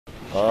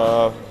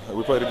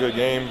We played a good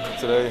game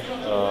today.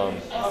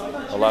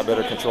 A lot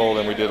better control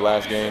than we did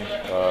last game.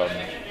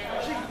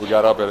 We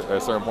got up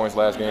at certain points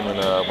last game,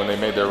 and when they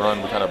made their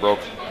run, we kind of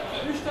broke,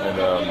 and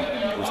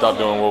we stopped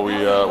doing what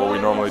we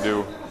normally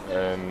do,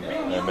 and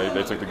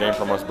they took the game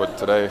from us. But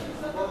today,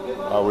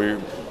 we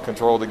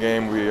controlled the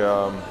game. We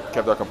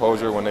kept our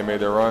composure when they made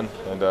their run,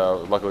 and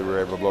luckily we were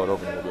able to blow it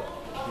open a little bit.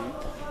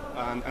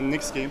 And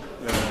next game,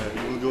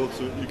 you will go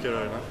to UK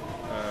Arena.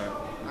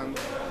 And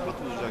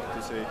what would you like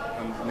to say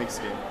on next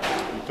game,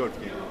 the third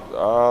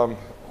game?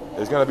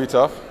 It's going to be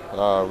tough.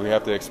 We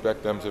have to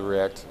expect them to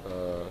react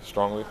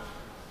strongly.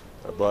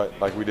 But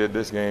like we did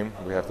this game,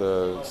 we have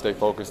to stay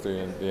focused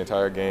the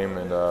entire game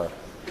and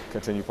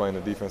continue playing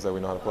the defense that we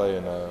know how to play,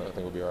 and I think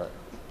we'll be all right.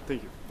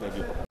 Thank you. Thank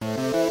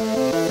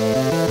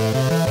you.